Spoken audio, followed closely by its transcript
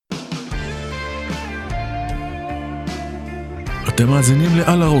אתם מאזינים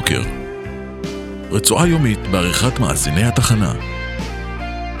לעל הרוקר, רצועה יומית בעריכת מאזיני התחנה.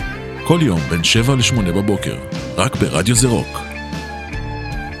 כל יום בין 7 ל-8 בבוקר, רק ברדיו זה רוק.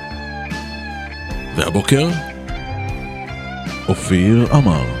 והבוקר, אופיר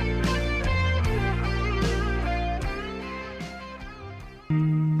אמר.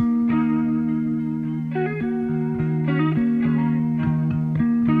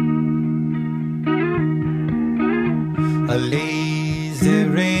 A lazy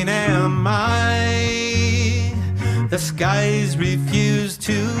rain am I, the skies refuse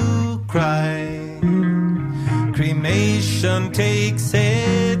to cry. Cremation takes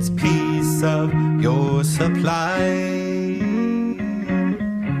its piece of your supply.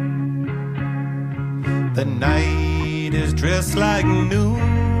 The night is dressed like noon,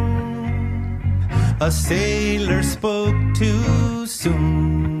 a sailor spoke too soon.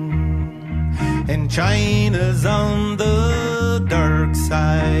 And China's on the dark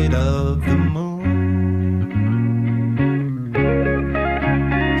side of the moon.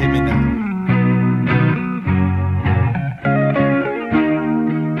 Hit me now.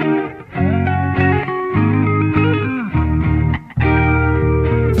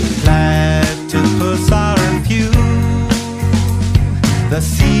 Platypus are few, the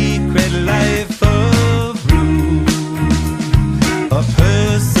secret life of Rue, a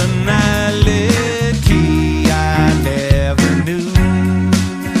personality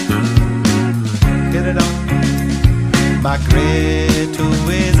my Greta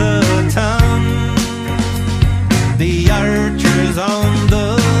weighs a ton, the archer's on the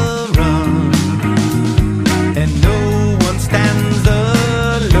run, and no one stands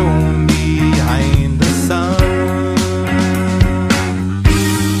alone behind the sun.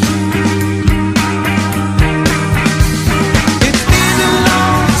 It's been a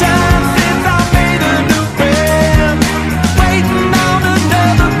long time since I made a new friend, waiting on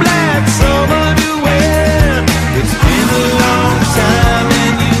another black summer to win. It's been a long time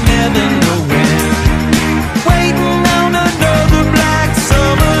and you never know when, waiting on another black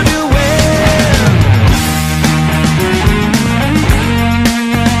summer to win.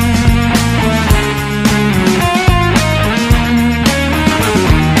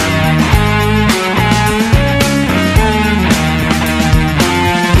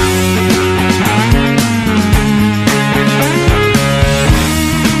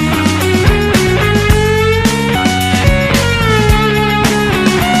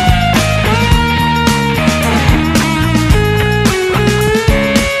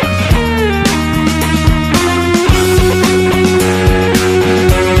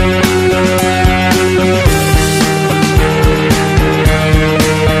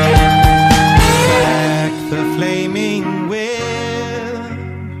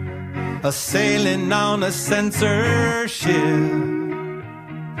 Sailing on a censorship,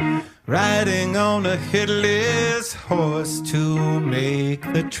 riding on a headless horse to make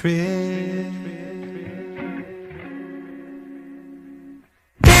the trip.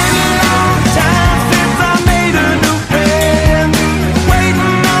 Been a long time since I made a new friend,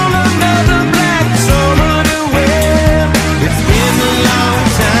 waiting on another black summer to win. It's been a long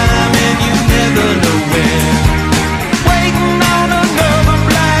time and you never know when, waiting on another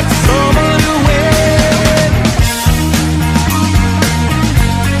black summer.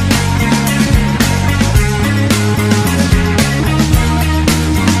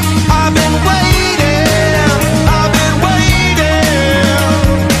 I've been waiting.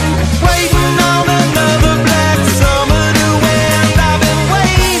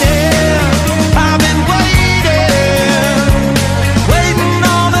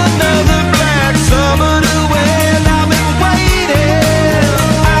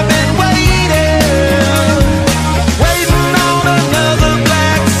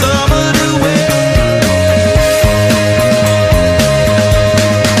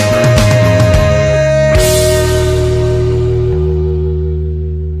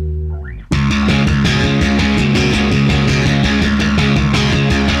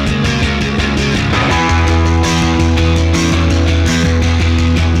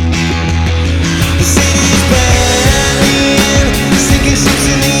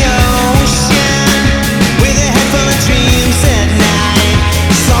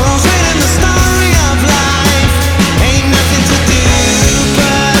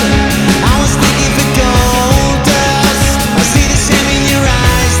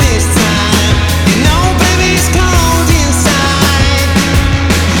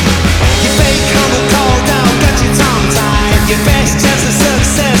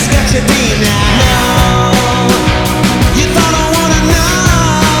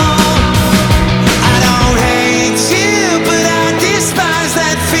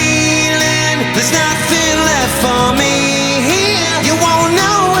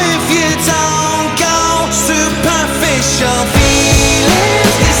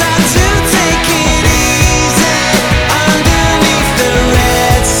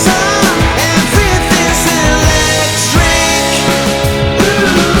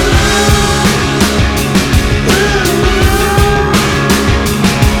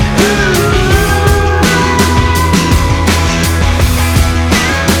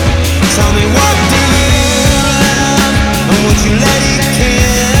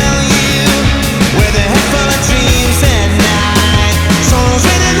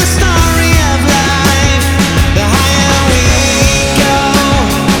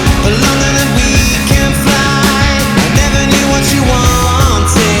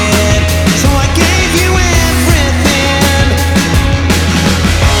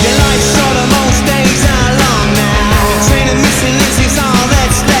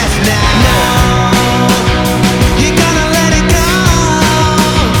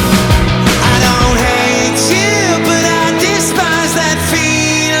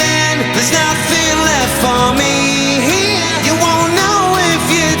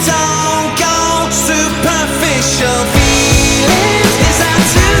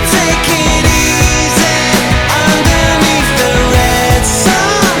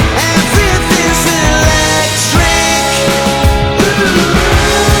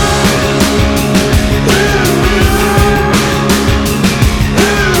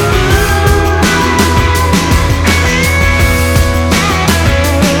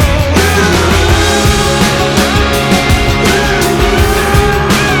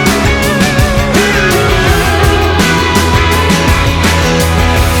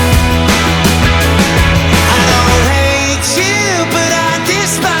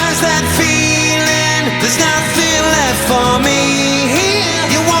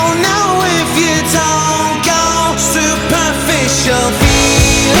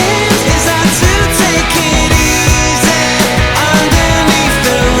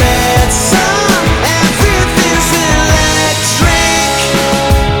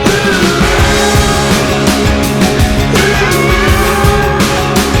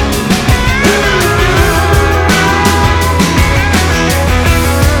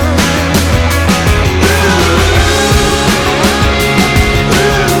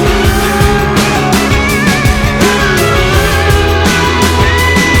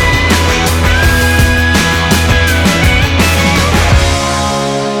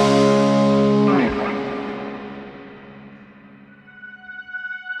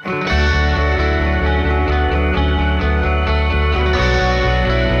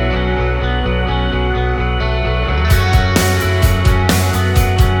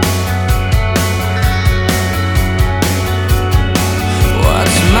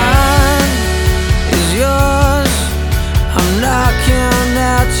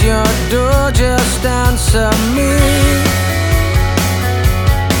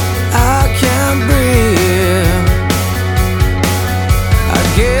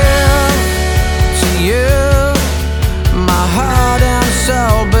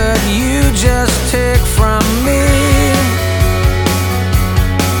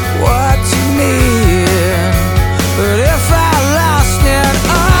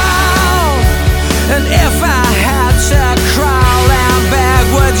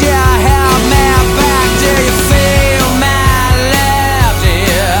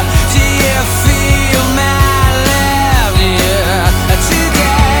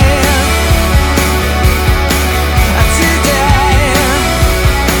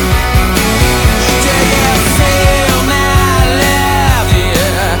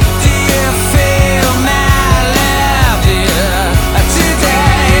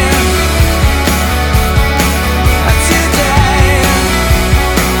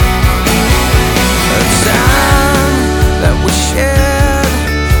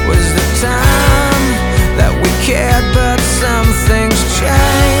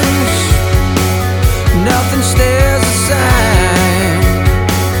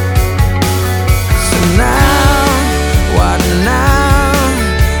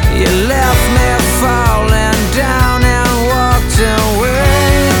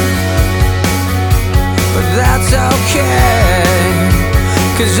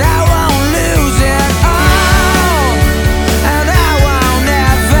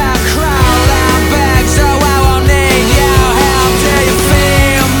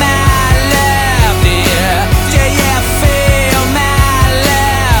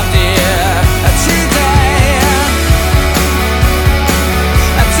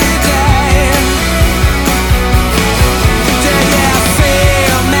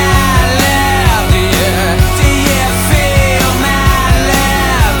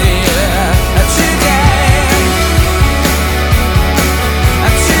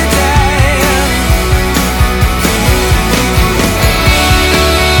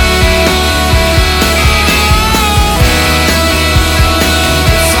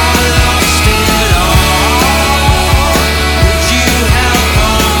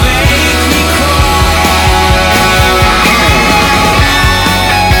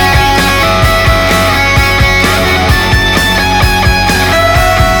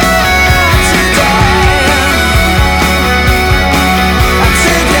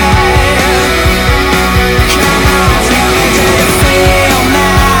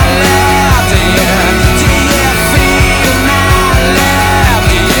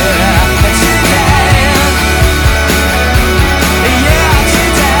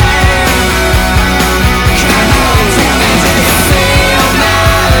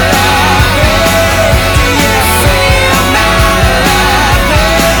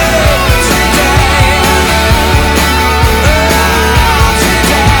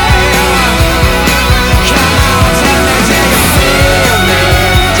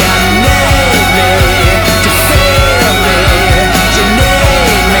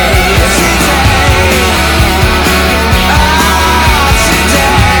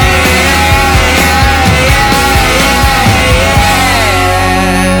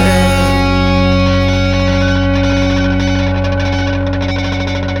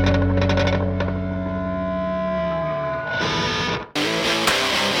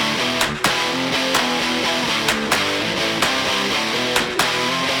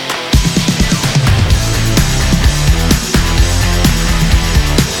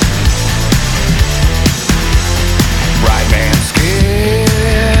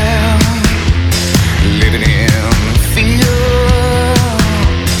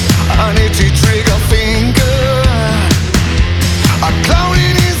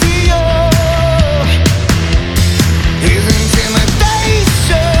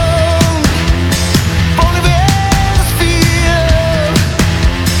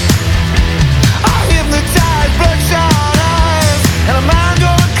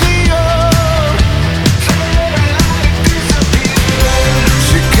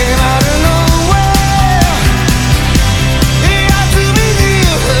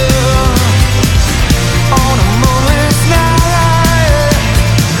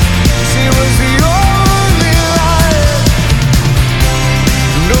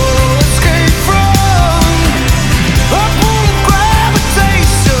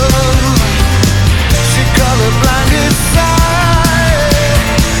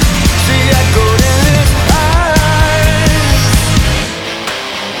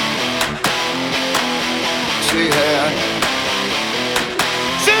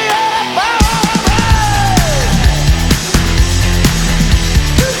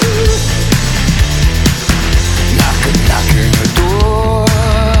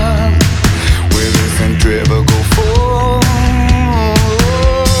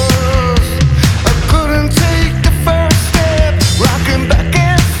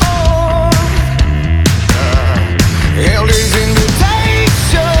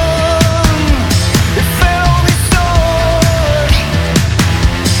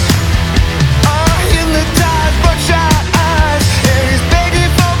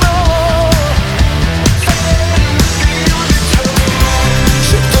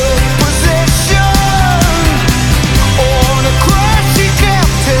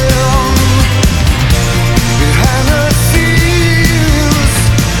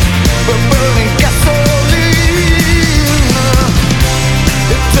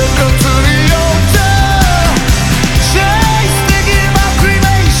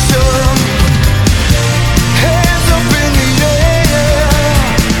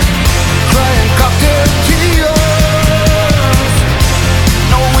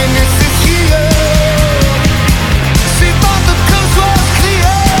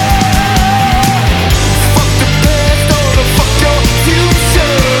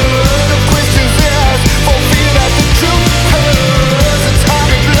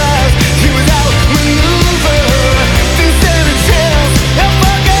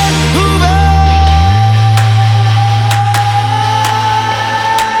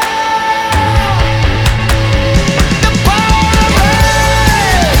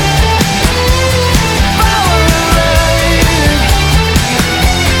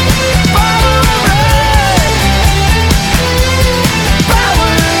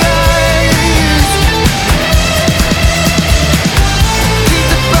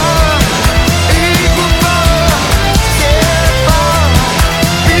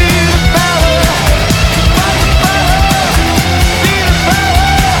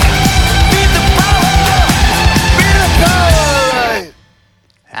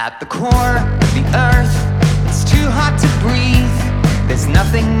 At the core of the earth, it's too hot to breathe. There's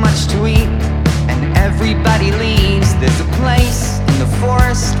nothing much to eat, and everybody leaves. There's a place in the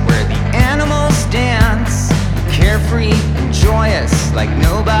forest where the animals dance, carefree and joyous, like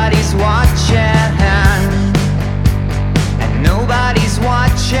nobody's watching. And nobody's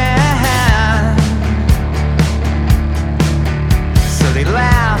watching. So they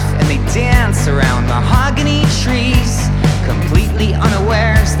laugh and they dance around mahogany trees, completely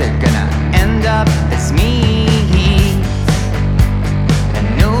unawares they're gonna end up as me. And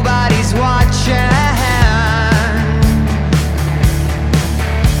nobody's watching.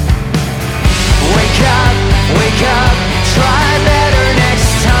 Wake up, try better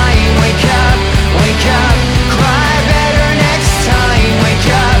next time. Wake up, cry better next time. Wake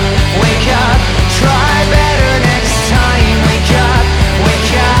up, try better next time. Wake up.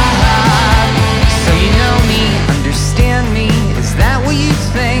 So you know me, understand me, is that what you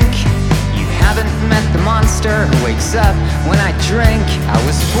think? You haven't met the monster who wakes up when I drink. I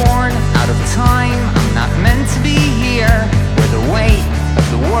was born out of time, I'm not meant to be here, where the weight of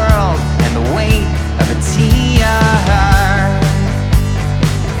the world and the weight of a tear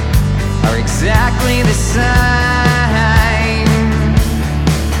are exactly the same.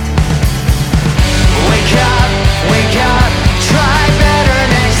 Wake up, try better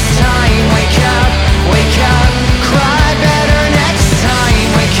next time. Wake up, cry better next time.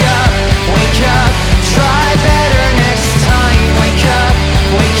 Wake up, try better next time. Wake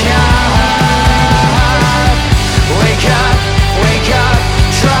up,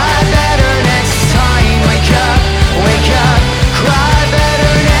 try better next time. Wake up, cry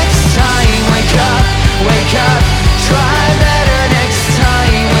better next time. Wake up, try better next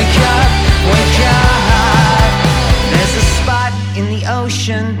time. Wake up. There's a spot in the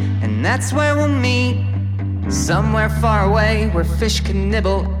ocean, and that's where we'll meet. Somewhere far away where fish can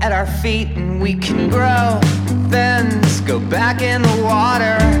nibble at our feet, and we can grow fins, go back in the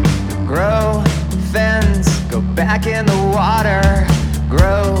water. Grow fins, go back in the water.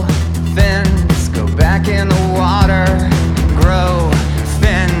 Grow fins, go back in the water. Grow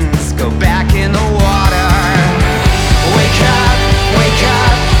fins, go back in the water. Wake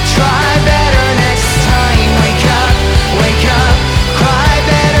up, try better next time. Wake up, cry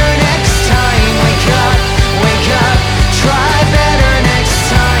better next time. Wake up, try better next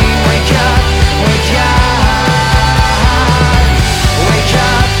time. Wake up,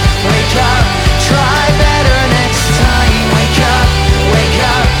 try better next time. Wake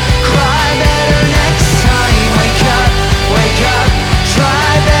up, cry better next time. Wake up, try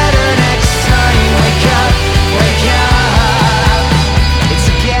better next time. Wake up. It's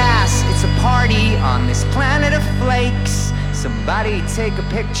a gas, it's a party on this planet of flakes. Somebody take a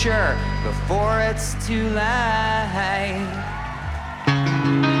picture before it's too late.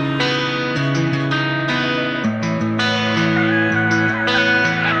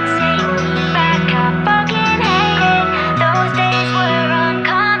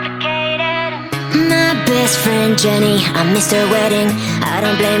 Best friend Jenny, I missed her wedding. I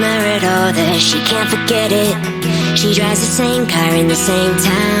don't blame her at all that she can't forget it. She drives the same car in the same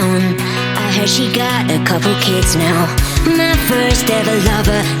town. I heard she got a couple kids now. My first ever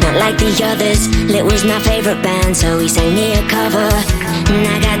lover, not like the others. Lit was my favorite band, so he sang me a cover. And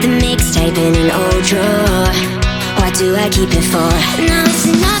I got the mixtape in an old drawer. What do I keep it for? Now it's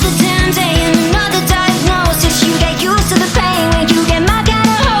another damn day and another diagnosis. You get used to the pain when you get my kind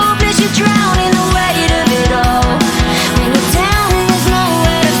of hopeless. You drown in the weight of it all. When you're down and there's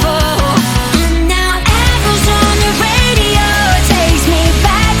nowhere to fall. And now arrows on the radio takes me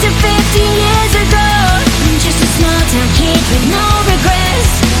back to 15 years ago. I'm just a small town kid with no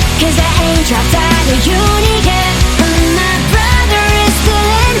regrets, 'cause I ain't dropped out of uni yet. And my brother is still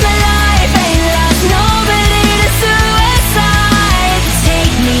in my life. Ain't lost nobody to suicide.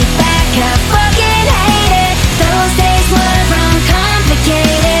 Take me back, I fucking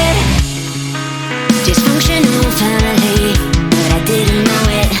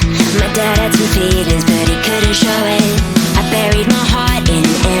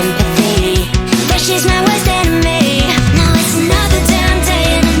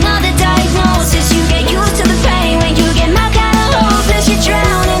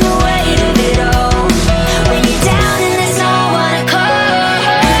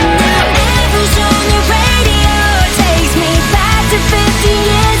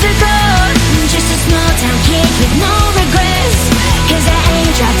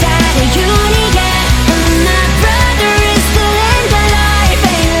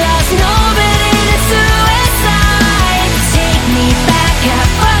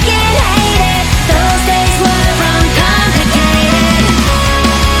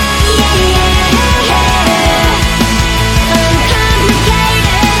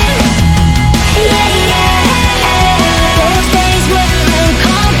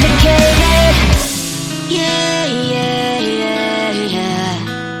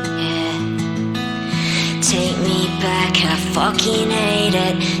fucking hate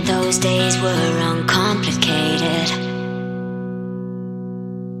it. Those days were uncomplicated.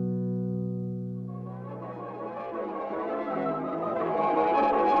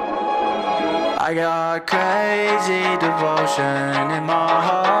 I got crazy devotion and my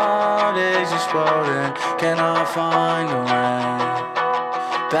heart is exploding. Can I find a way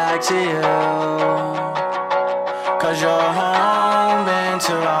back to you? Cause you're home in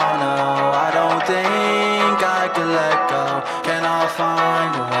Toronto. I don't think I could let go. Can I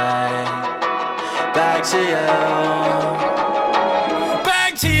find a way back to you?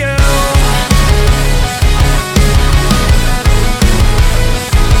 Back to you.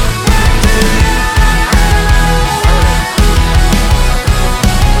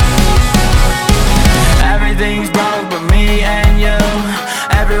 Everything's broke but me and you.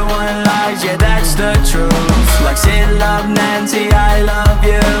 Everyone lies, yeah that's the truth. Like Sid love Nancy, I love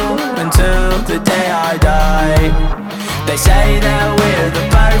you until the day I die. They say that we're the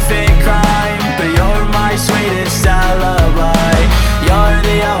perfect crime, but you're my sweetest alibi. You're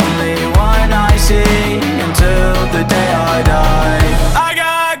the only one I see until the day I die. I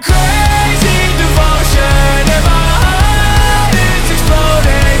got crazy devotion and my heart is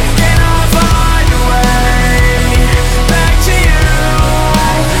exploding. Can I find a way back to you?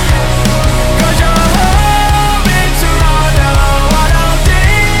 Cause you're home in Toronto. I don't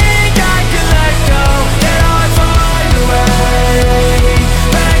think I can let go. Can I find a way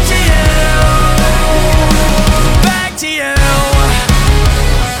back to you? Back to you.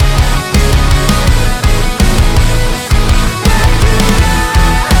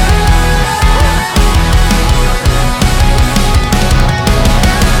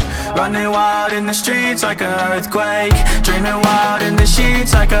 Running wild in the streets like an earthquake. Dreaming wild in the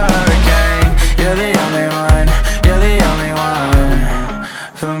sheets like a hurricane. You're the only one, you're the only one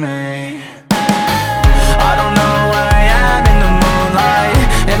for me. I don't know where I am in the moonlight.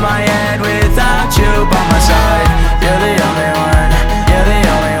 In my head without you by my side. You're the only one, you're the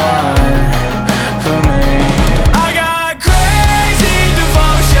only one for me. I got crazy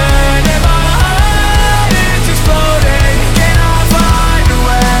devotion and my heart is exploding. Can I find a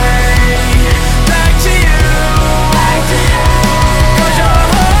way back to you? Cause you're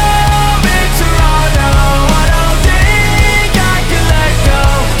home in Toronto. I don't think I can let go.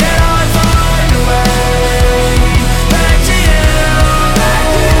 Can I find a way back to you?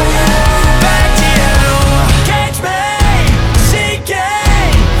 Back to you. Catch me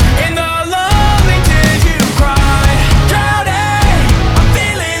sinking in the lonely tears you cry. Drowning, I'm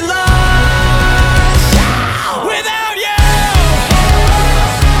feeling lost without you.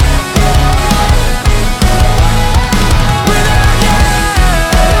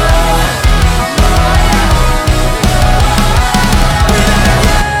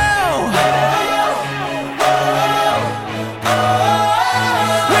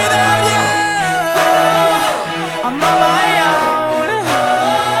 Without you, I'm on my own.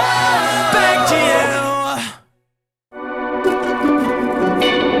 Back to you.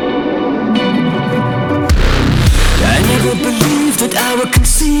 I never believed that I would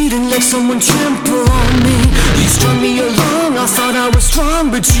concede and let someone trample on me. You strung me along, I thought I was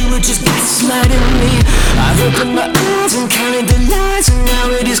strong, but you were just gaslighting me. I've opened my eyes and counted the lies, and now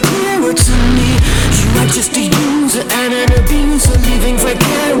it is clearer to me. You are just a user and an abuser, living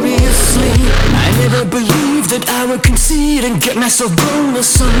vicariously. I never believed that I would concede and get myself blown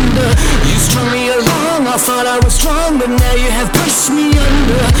asunder. You strung me along, I thought I was strong, but now you have pushed me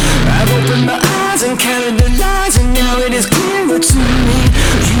under. I've opened my eyes and counted the lies, and now it is clearer to me.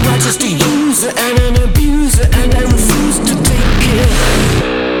 You are just a user and an abuser, and I refuse to take it.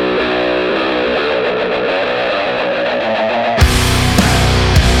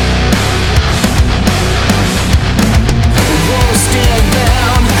 Won't stand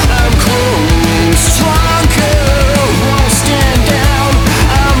down, I'm growing stronger. Won't stand down,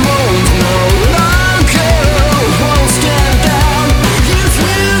 I'm old no longer. Won't stand down, you've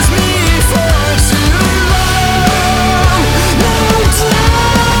used me for too long. No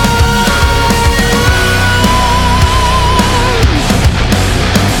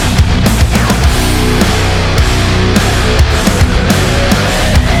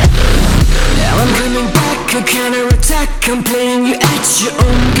Now I'm coming back, a counterattack. I'm playing you at your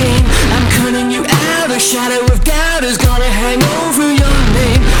own game. I'm cutting you out, a shadow of doubt is gonna hang over your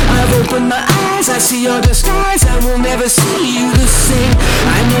name. I've opened my eyes, I see your disguise, I will never see you the same.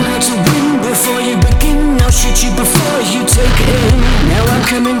 I know how to win before you begin, I'll shoot you before you take aim. Now I'm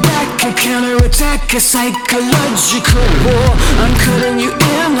coming back, a counterattack. attack, a psychological war. I'm cutting you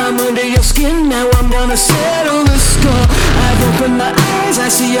in, I'm under your skin. Now I'm gonna settle the score. I've opened my eyes, I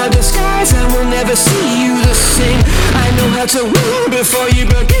see your disguise. I will never see you the same. I know how to win before you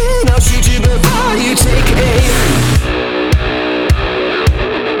begin. I'll shoot you before you take aim.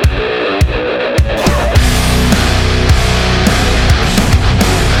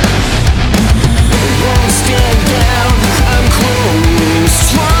 Won't stand down, I'm growing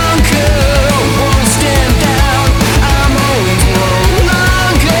stronger. Won't stand down, I'm old no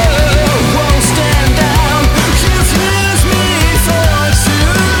longer. Won't stand down, you've left me for too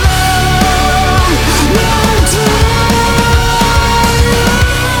long. Won't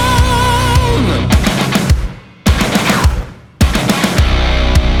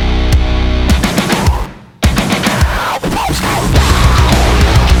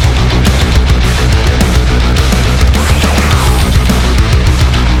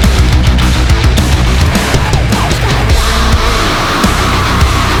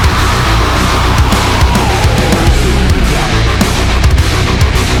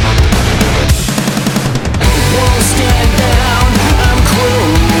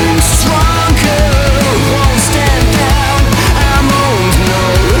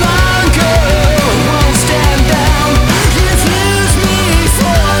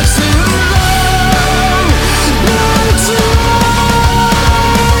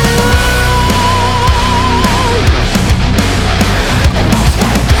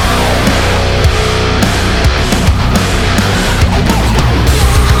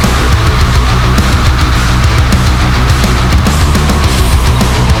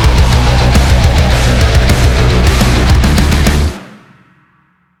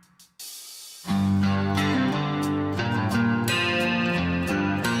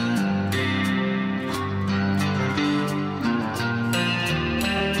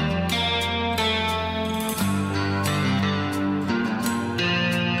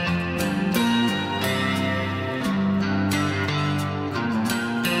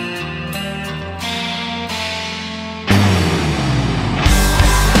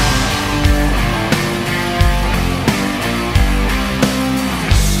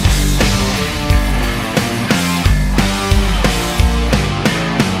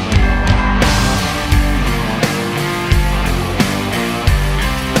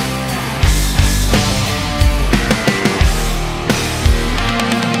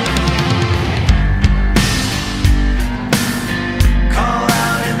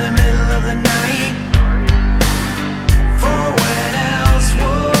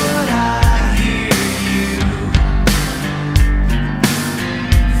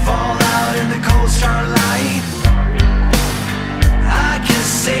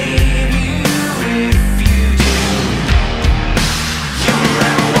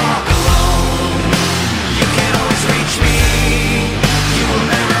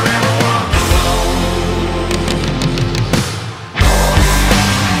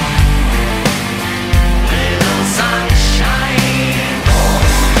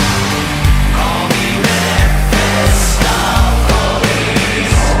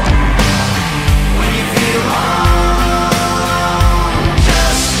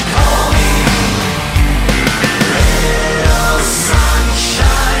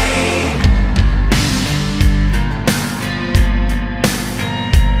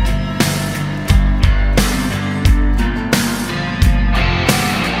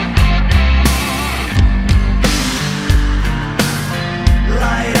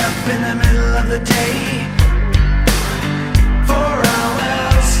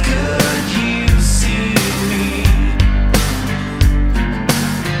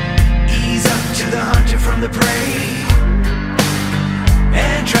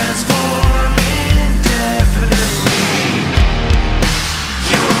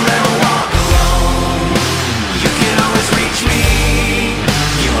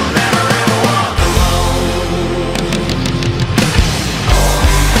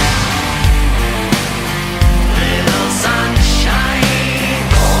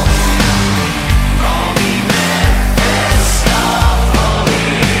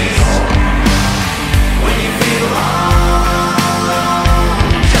feel all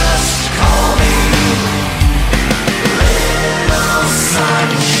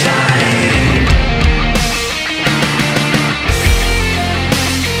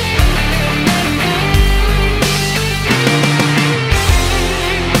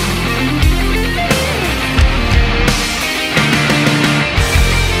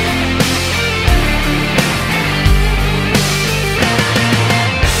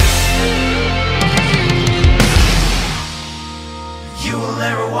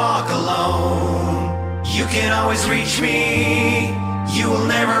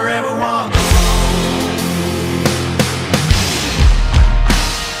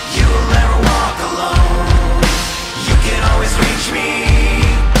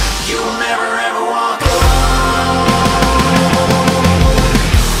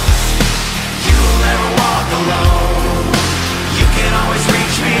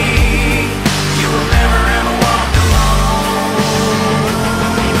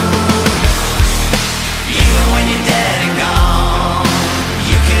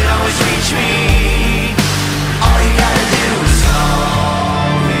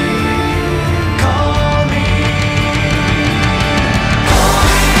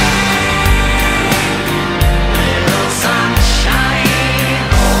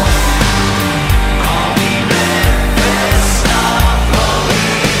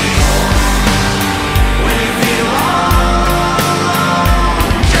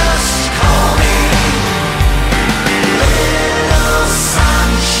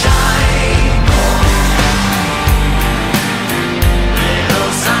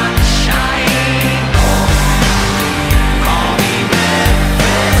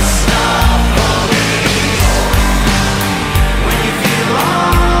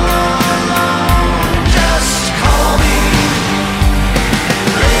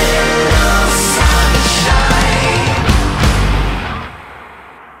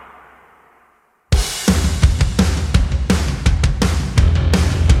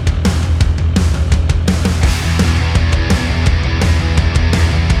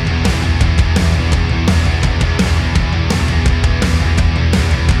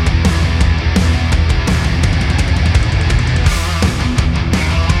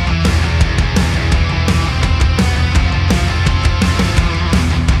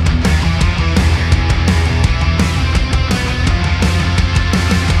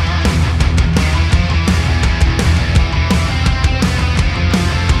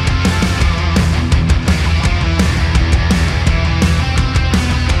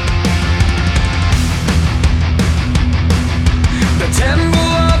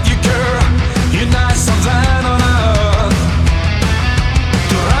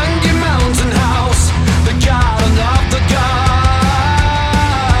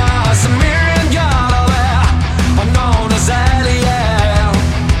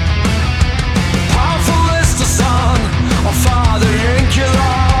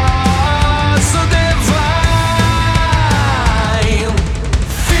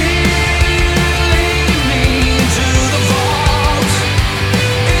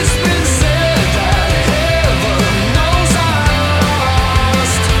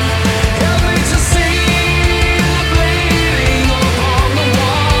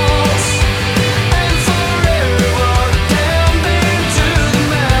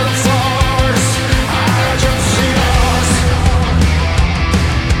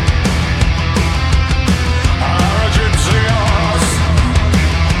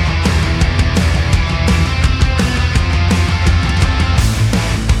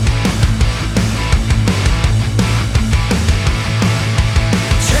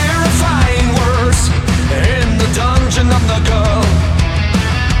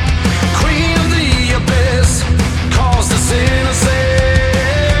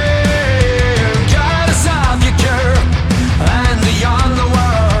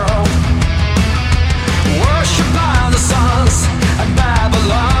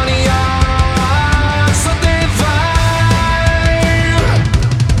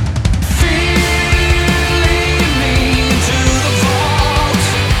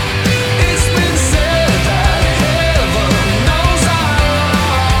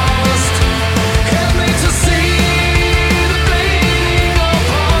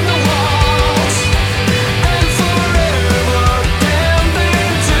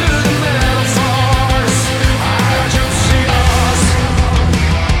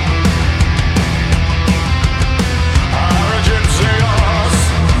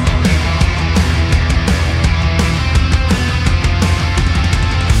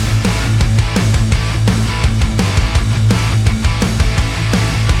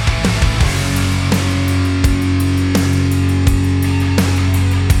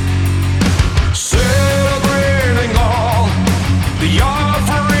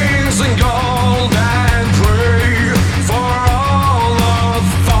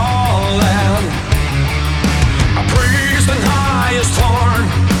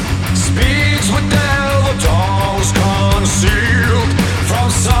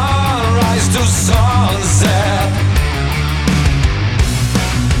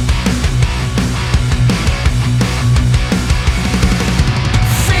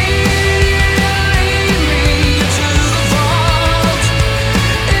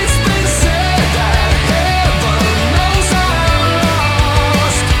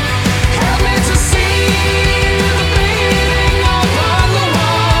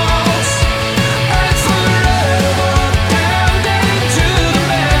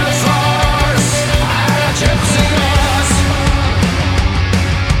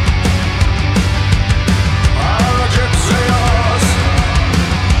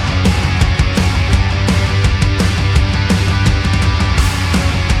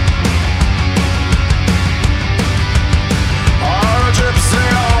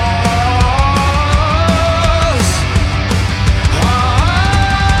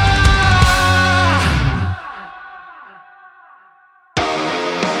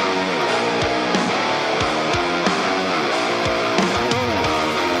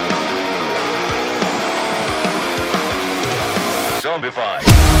Zombified.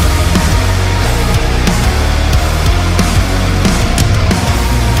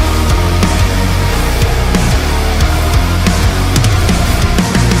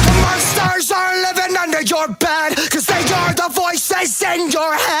 Monsters are living under your bed, 'cause they are the voices in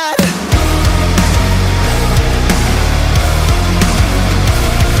your head.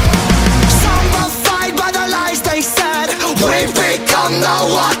 Zombified by the lies they said, we've become the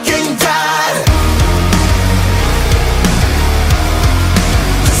walking dead.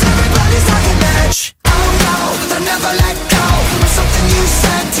 'Cause everybody's like an edge. Oh no, they'll never let go of something you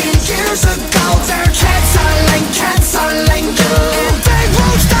said 10 years ago. They're canceling you, and they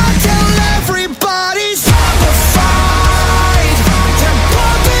won't stop till everybody's zombified. They're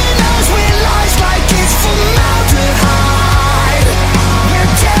pumping us with lies like it's formaldehyde.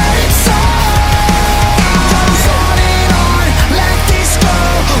 We're dead inside. It goes on and on, let this go.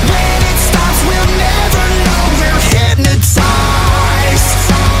 When it stops, we'll never know. We're hypnotized,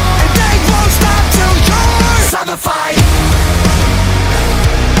 and they won't stop till you're zombified.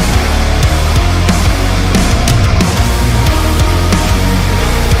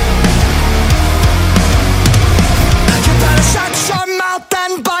 Shut your mouth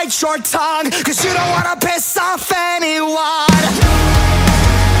and bite your tongue, 'cause you don't wanna piss off anyone.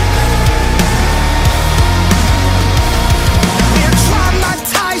 We're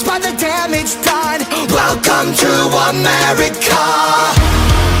traumatized by the damage done. Welcome to America.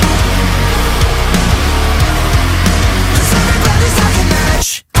 'Cause everybody's like an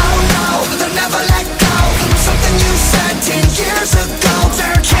edge. Oh no, they'll never let go of something you said 10 years ago.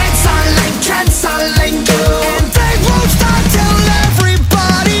 They're canceling you, and they won't stop till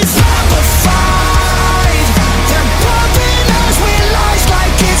everybody's zombified. They're pumping us with lies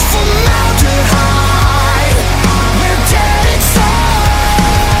like it's formaldehyde. We're dead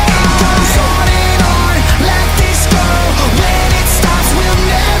inside. It goes on and on, let this go. When it stops, we'll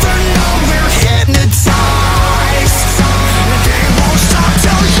never know. We're hypnotized, and they won't stop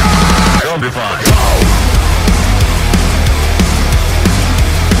till you're Zombified.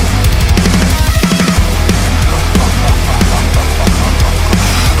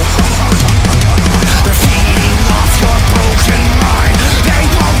 They're feeding off your broken mind. They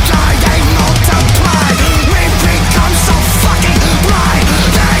won't die, they multiply. We've become so fucking blind.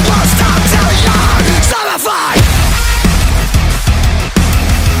 They won't stop till you're zombified.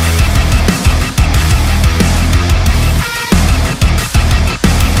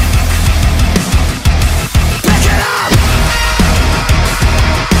 Pick it up.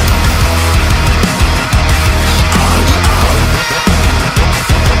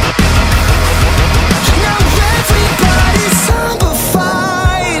 Now everybody's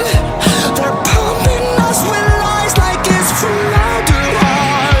zombified. They're pumping us with lies like it's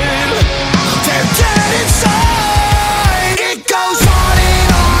formaldehyde. They're dead inside. It goes on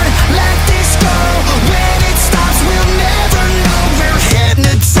and on, let this go. When it stops, we'll never know. We're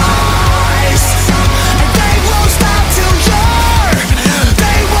hypnotized, and they won't stop till you're.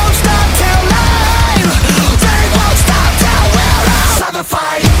 They won't stop till live. They won't stop till we're all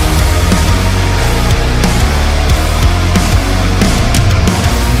zombified.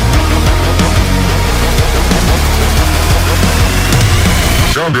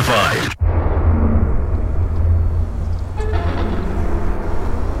 Zombified.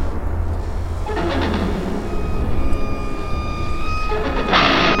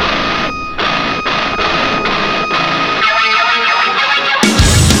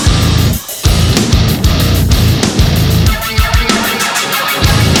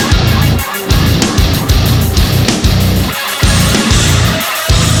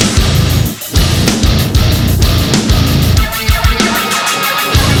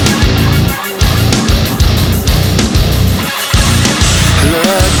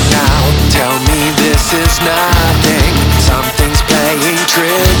 Look now, tell me this is nothing. Something's playing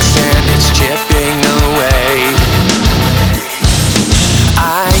tricks and it's chipping away.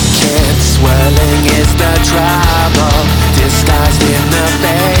 I can't, swelling is the trouble. Disguised in the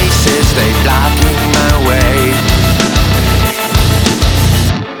faces, they blocking my way.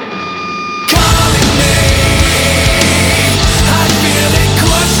 Calling me, I feel it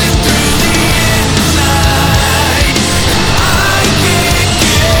coursing through the inside. I can't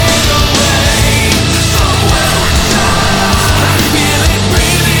get away from where it's at. I feel it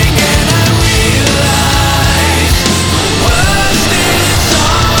breathing and I realize the worst is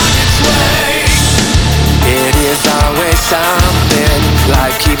on its way. It is always something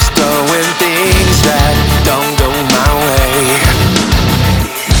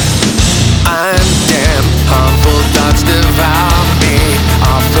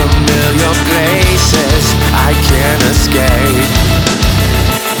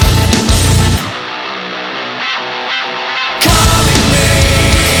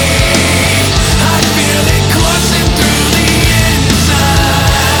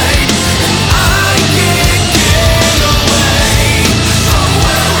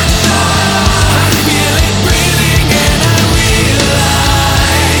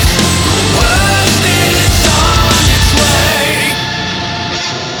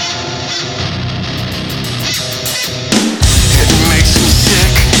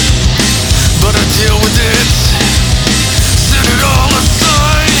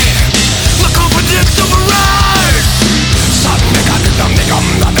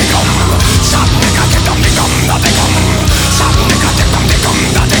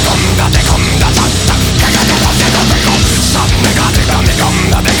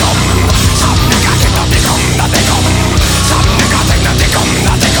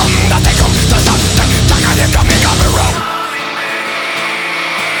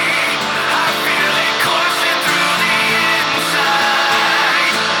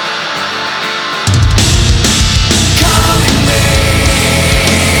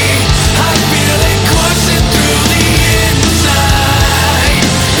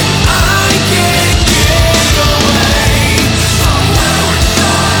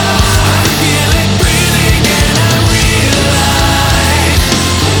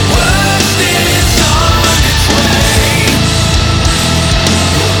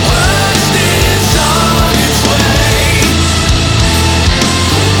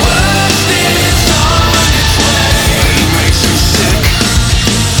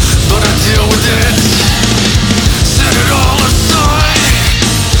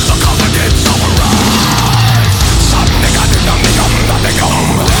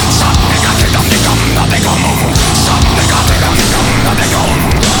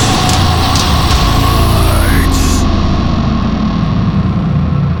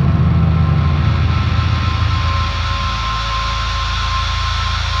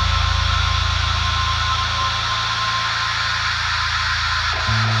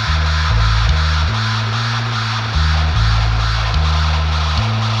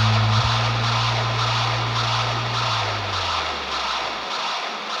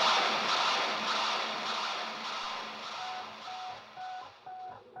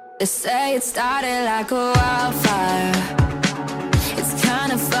They say it started like a wildfire. It's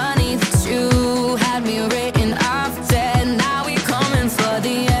kind of funny that you had me written off dead. Now we're coming for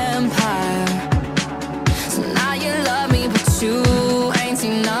the empire. So now you love me, but you ain't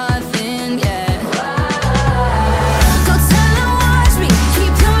seen nothing yet. Go tell and watch me,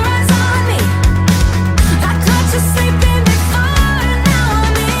 keep your eyes on me. I caught you sleeping before, now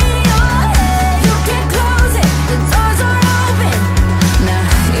I'm in your head. You can't close it, the doors are open. Now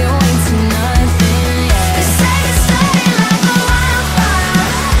you ain't seen nothing yet. They say it started like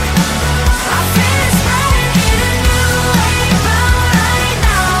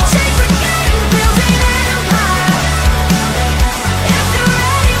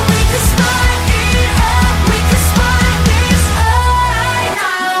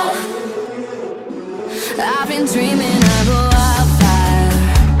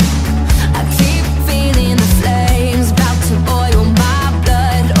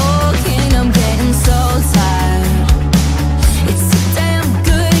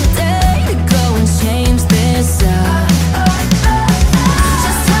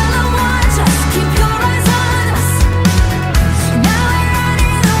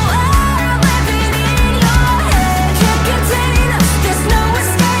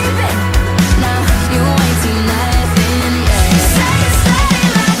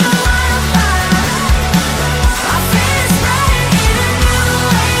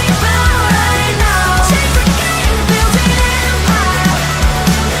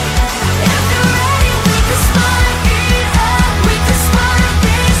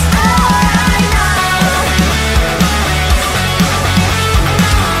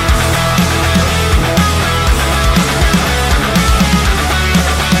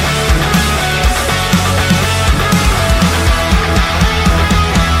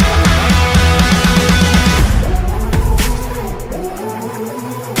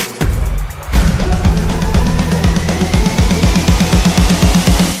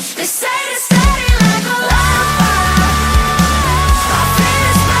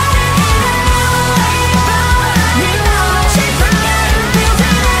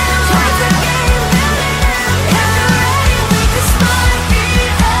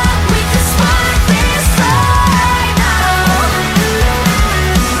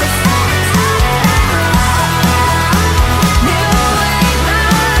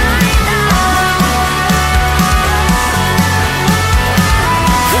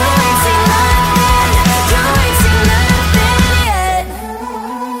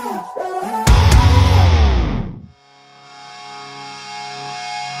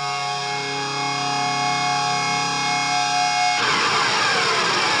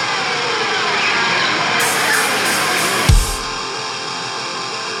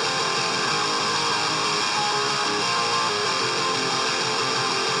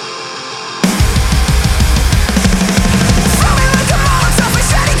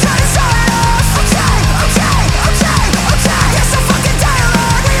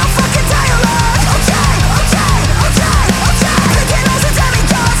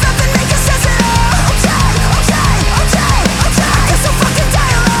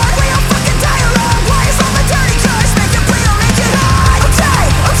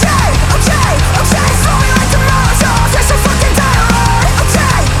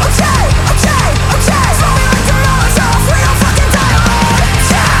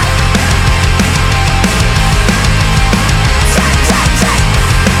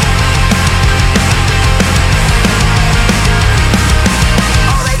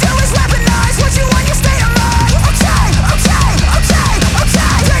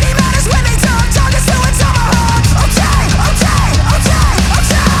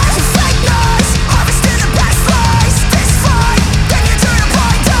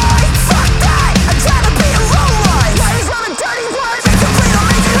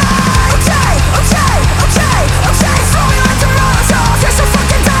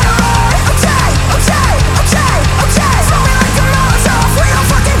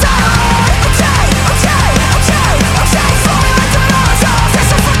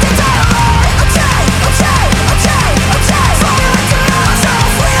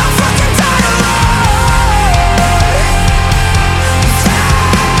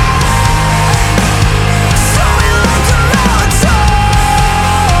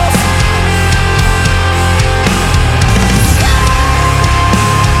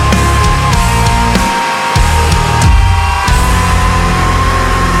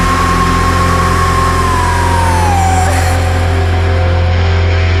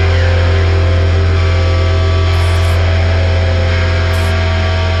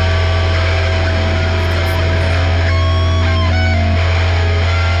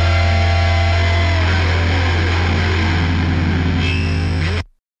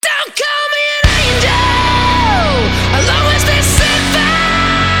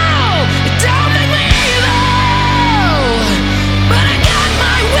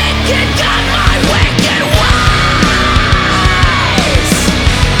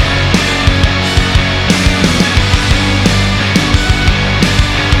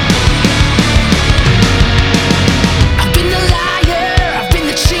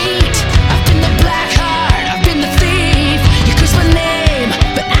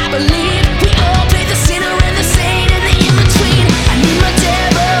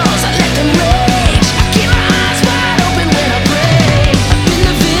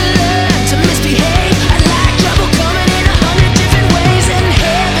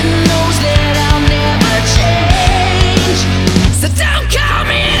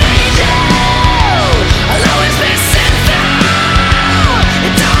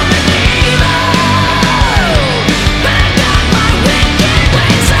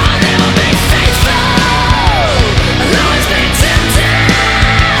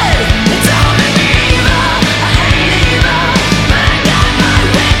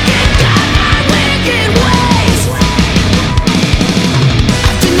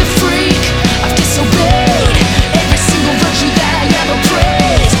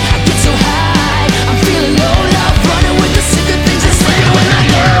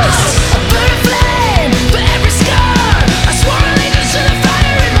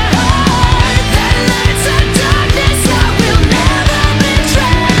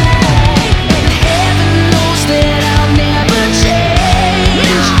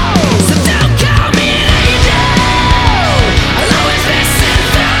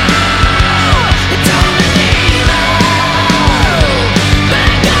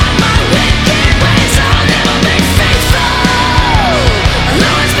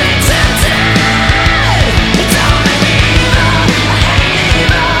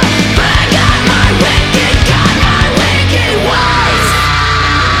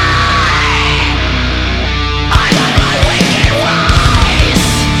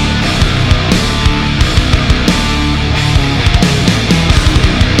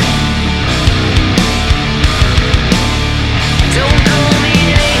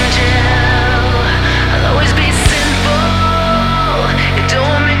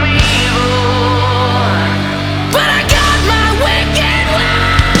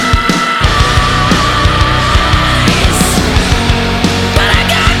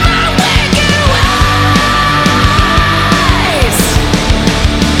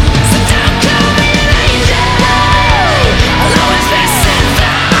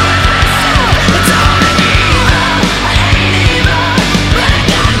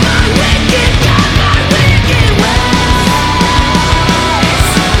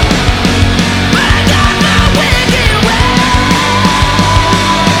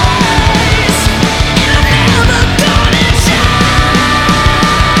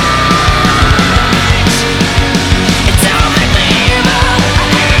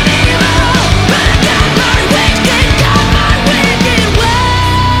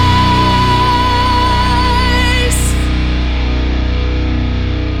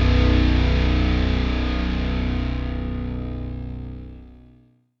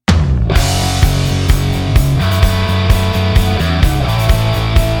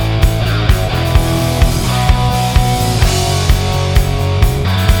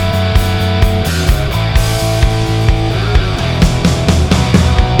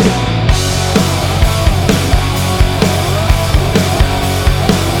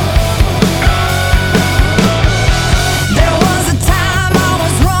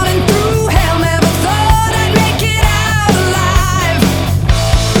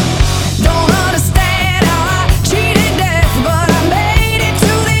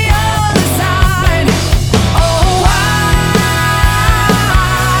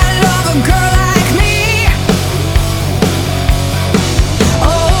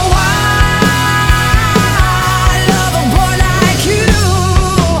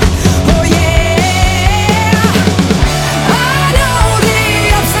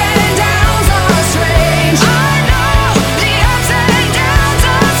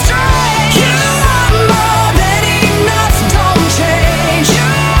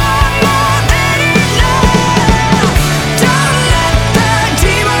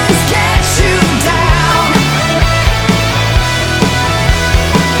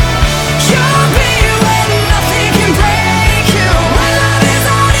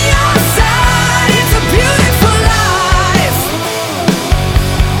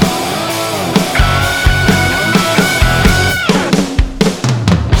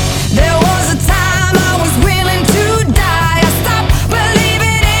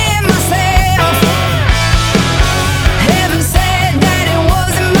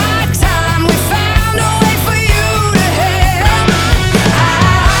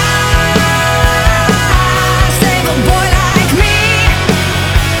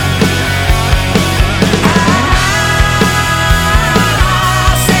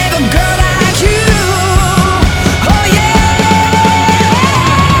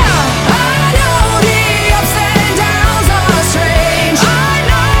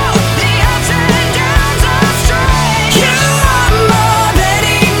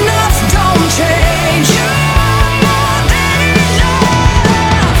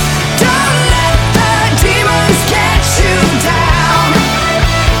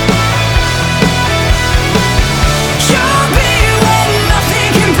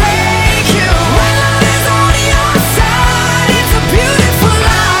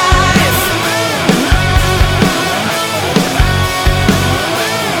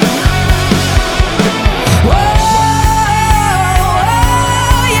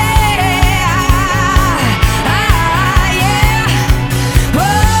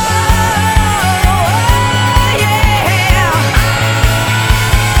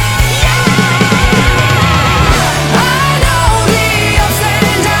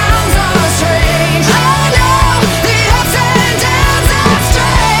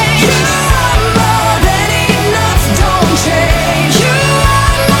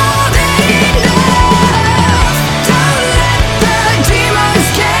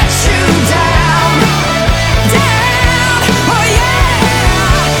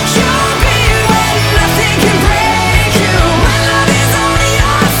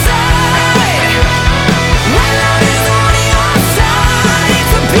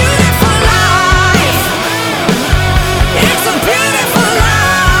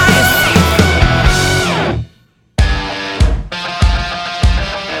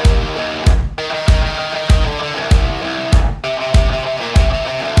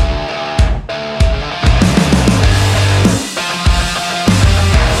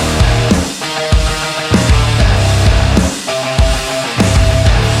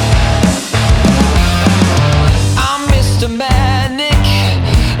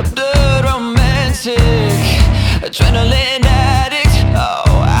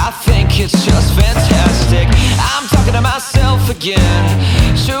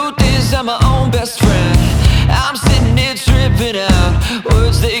dripping out.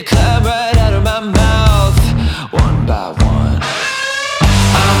 Words they climb right out of my mouth, one by one.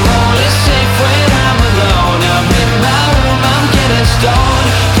 I'm only safe when I'm alone. I'm in my room, I'm getting stoned.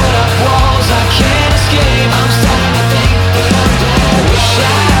 Put up walls, I can't escape. I'm starting to think that I'm dead. Wish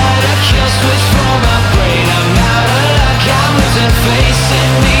I had a kill switch for my brain. I'm out of luck, I'm losing face.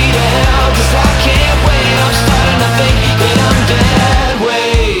 Send me to hell, 'cause I can't wait. I'm starting to think that I'm dead.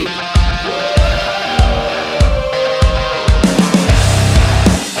 Wait.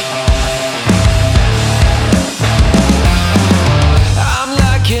 I'm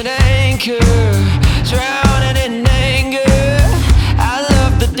like an anchor, drowning in anger. I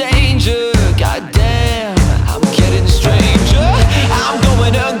love the danger, goddamn, I'm getting stranger. I'm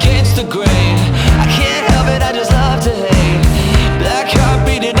going against the grain. I can't help it, I just love to hate. Black heart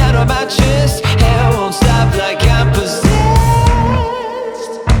beating out of my chest. Hell won't stop like I'm possessed.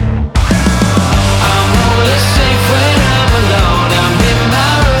 I'm only safe when I'm alone. I'm in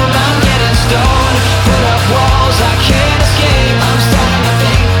my room, I'm getting stoned. Put up walls, I can't escape. I'm starting to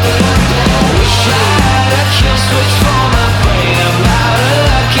think that I'm dead. Wish I had a kill switch for my brain. I'm out of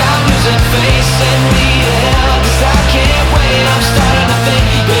luck, I'm losing face. Send me to hell, 'cause I can't wait. I'm starting to think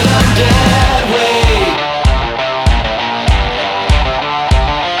that I'm dead. Wait.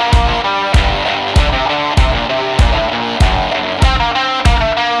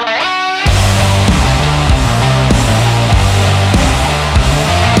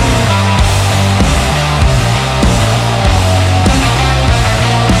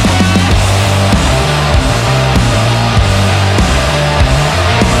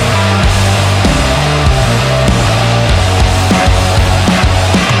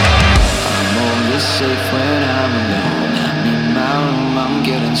 I'm only safe when I'm alone. I'm in my room, I'm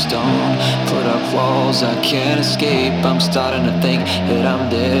getting stoned. Put up walls, I can't escape. I'm starting to think that I'm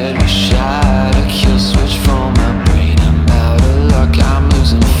dead. Wish I had a kill switch for my brain. I'm out of luck, I'm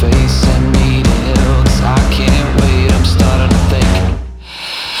losing face. Send me to hell, 'cause I can't wait. I'm starting to